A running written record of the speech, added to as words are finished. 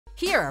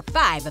Here are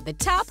 5 of the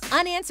top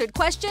unanswered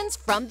questions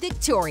from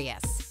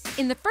Victorious.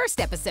 In the first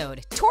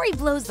episode, Tori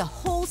blows the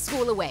whole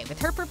school away with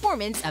her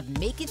performance of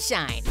Make It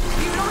Shine.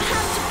 You don't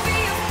have to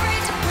be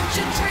afraid to put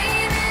your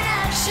dream in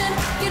action.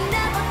 You're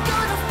never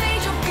gonna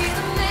fade, you'll be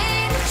the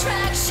main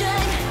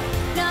attraction.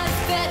 Not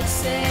fair to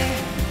say,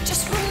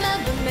 just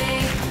remember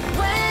me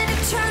when it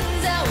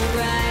turns out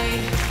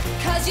right.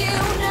 'Cause you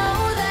know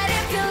that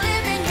if you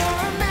live in your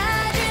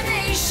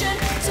imagination,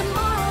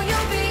 tomorrow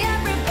you'll be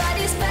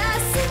everybody's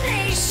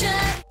fascination.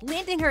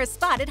 Landing her a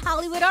spot at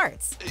Hollywood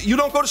Arts. You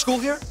don't go to school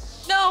here?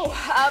 No,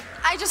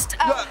 I just,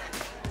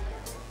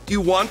 Do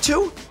you want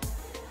to?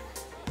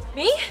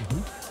 Me?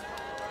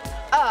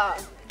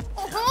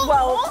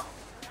 Well,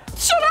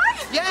 should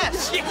I?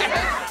 Yes!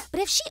 Yeah.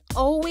 But if she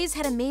always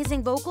had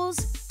amazing vocals,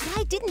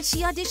 why didn't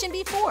she audition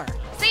before?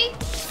 See?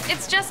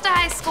 It's just a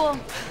high school.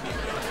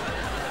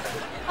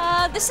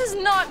 This is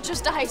not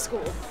just a high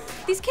school.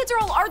 These kids are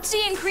all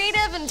artsy and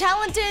creative and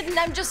talented, and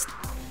I'm just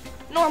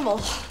normal.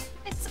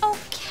 It's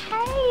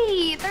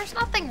okay. There's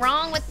nothing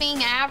wrong with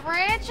being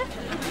average.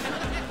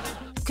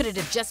 Could it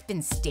have just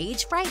been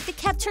stage fright that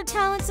kept her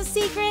talents a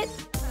secret?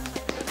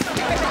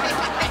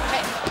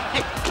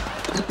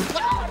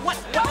 What?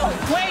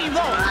 Where are you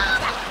going?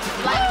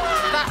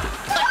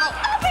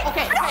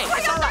 Okay,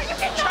 it's all right.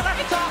 Shut up,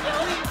 it's all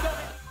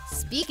right.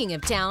 Speaking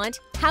of talent,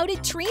 how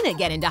did Trina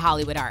get into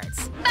Hollywood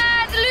Arts?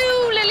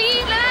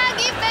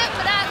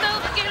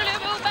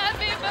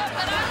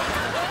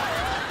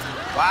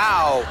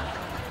 Wow.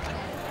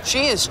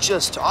 She is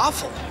just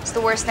awful. It's the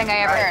worst thing I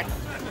ever heard.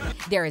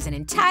 There is an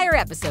entire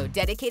episode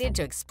dedicated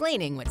to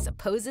explaining what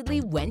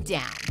supposedly went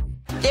down.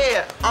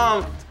 Yeah,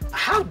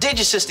 how did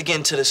your sister get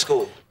into the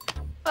school?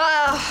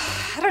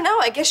 I don't know.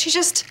 I guess she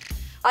just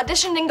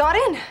auditioned and got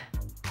in.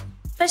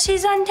 But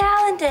she's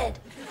untalented.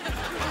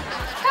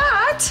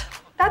 Kat,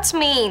 that's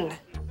mean.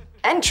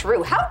 And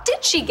true. How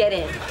did she get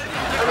in?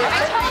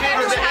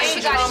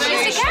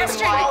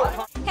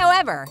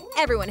 However,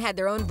 everyone had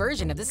their own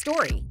version of the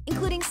story,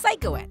 including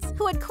psychoids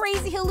who had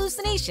crazy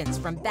hallucinations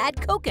from bad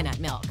coconut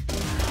milk.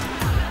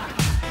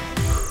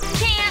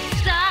 Can't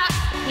stop,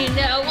 you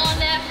know I'll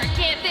never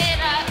give it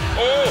up.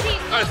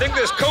 Oh, I think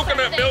this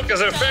coconut milk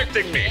is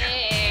affecting me.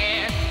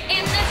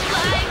 In this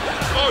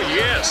life, Oh,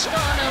 yes.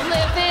 gonna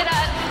live it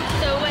up.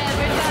 So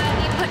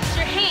everybody put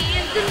your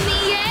hands in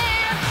the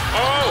air.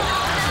 Oh,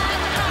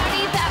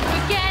 Party that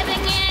we're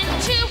getting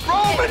into.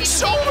 Roman If you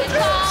soda think it's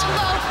dance. all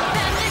low,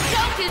 then the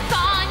joke is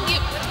on you.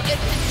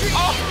 It's a dream.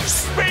 oh,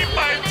 speed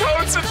my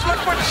toes and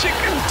look what she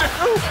can do.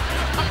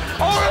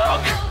 Oh,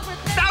 look,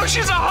 now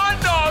she's a hot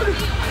dog.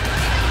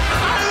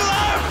 I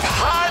love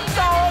hot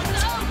dogs.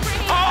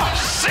 Oh,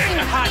 sing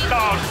hot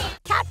dog.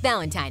 Kat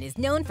Valentine is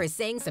known for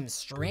saying some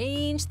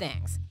strange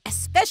things,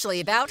 especially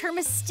about her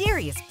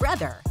mysterious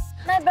brother.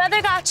 My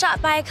brother got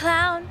shot by a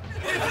clown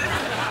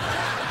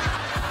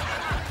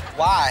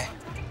Why?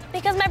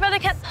 because my brother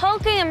kept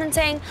poking him and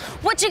saying,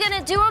 "What you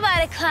gonna do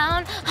about it,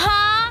 clown?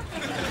 Huh?"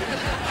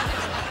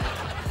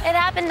 It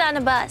happened on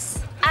a bus.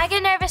 I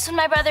get nervous when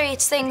my brother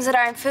eats things that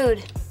aren't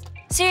food.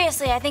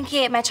 Seriously, I think he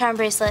ate my charm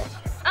bracelet.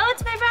 Oh,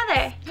 it's my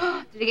brother.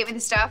 Did he get me the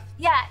stuff?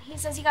 Yeah, he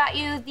says he got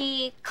you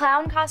the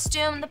clown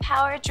costume, the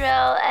power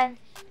drill, and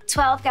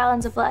 12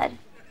 gallons of blood.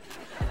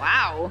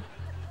 Wow.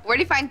 Where'd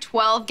you find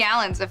 12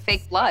 gallons of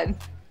fake blood?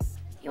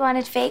 You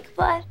wanted fake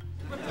blood?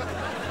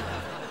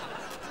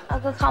 I'll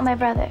go call my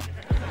brother.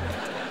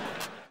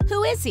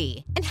 Who is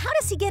he? And how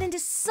does he get into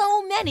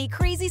so many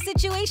crazy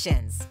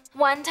situations?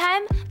 One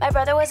time, my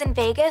brother was in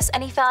Vegas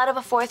and he fell out of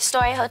a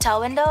 4th-story hotel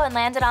window and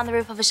landed on the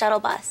roof of a shuttle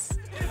bus.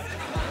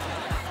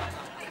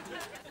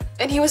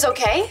 And he was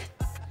okay?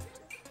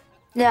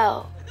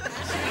 No.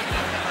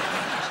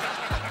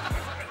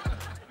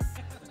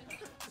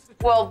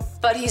 Well,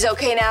 but he's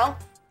okay now?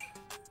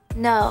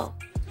 No.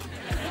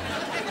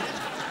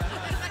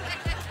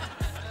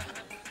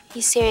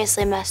 He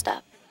seriously messed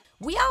up.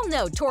 We all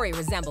know Tori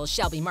resembles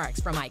Shelby Marks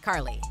from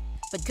iCarly.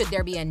 But could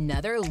there be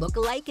another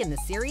lookalike in the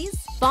series?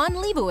 Vaughn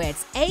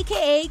Leibowitz,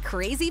 aka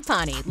Crazy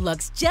Pawnee,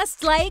 looks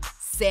just like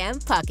Sam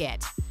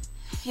Puckett.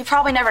 You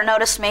probably never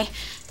noticed me.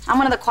 I'm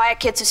one of the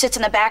quiet kids who sits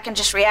in the back and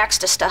just reacts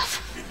to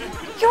stuff.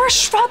 You're a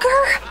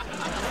shrugger?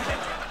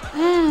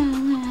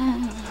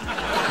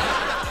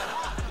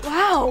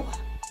 Wow.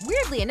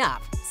 Weirdly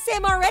enough,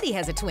 Sam already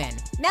has a twin,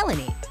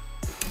 Melanie.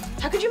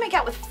 How could you make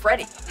out with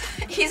Freddie?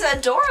 He's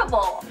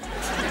adorable.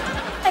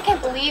 I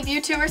can't believe you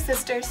two are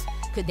sisters.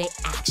 Could they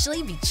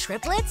actually be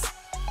triplets?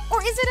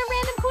 Or is it a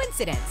random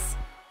coincidence?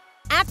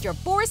 After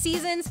 4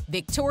 seasons,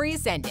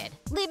 Victorious ended,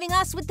 leaving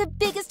us with the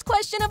biggest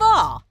question of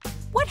all.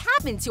 What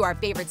happened to our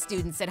favorite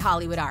students at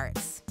Hollywood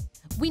Arts?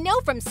 We know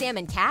from Sam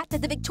and Kat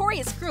that the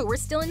Victorious crew were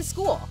still in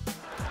school.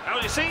 Oh,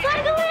 you see?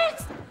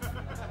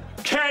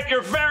 Kat,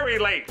 you're very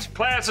late.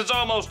 Class is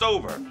almost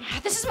over.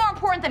 This is more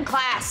important than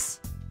class.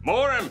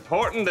 More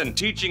important than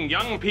teaching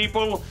young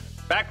people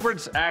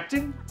backwards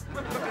acting?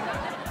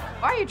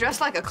 Why are you dressed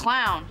like a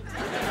clown?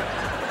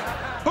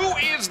 Who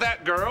is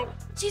that girl?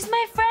 She's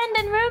my friend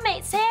and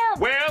roommate, Sam.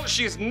 Well,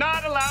 she's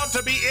not allowed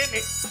to be in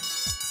it.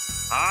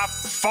 Ah,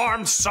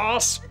 farm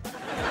sauce.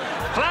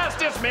 Class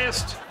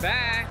dismissed.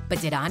 Bye.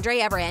 But did Andre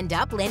ever end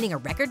up landing a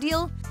record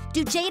deal?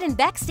 Do Jade and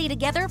Beck stay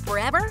together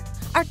forever?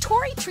 Are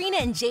Tori, Trina,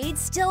 and Jade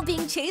still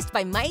being chased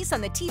by mice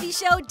on the TV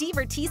show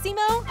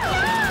Divertissimo?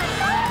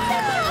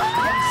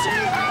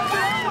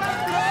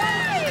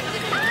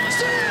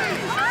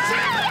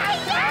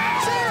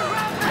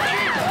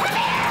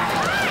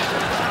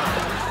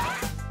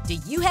 Do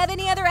you have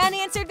any other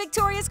unanswered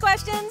Victorious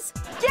questions?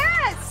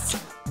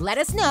 Yes! Let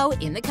us know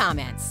in the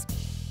comments.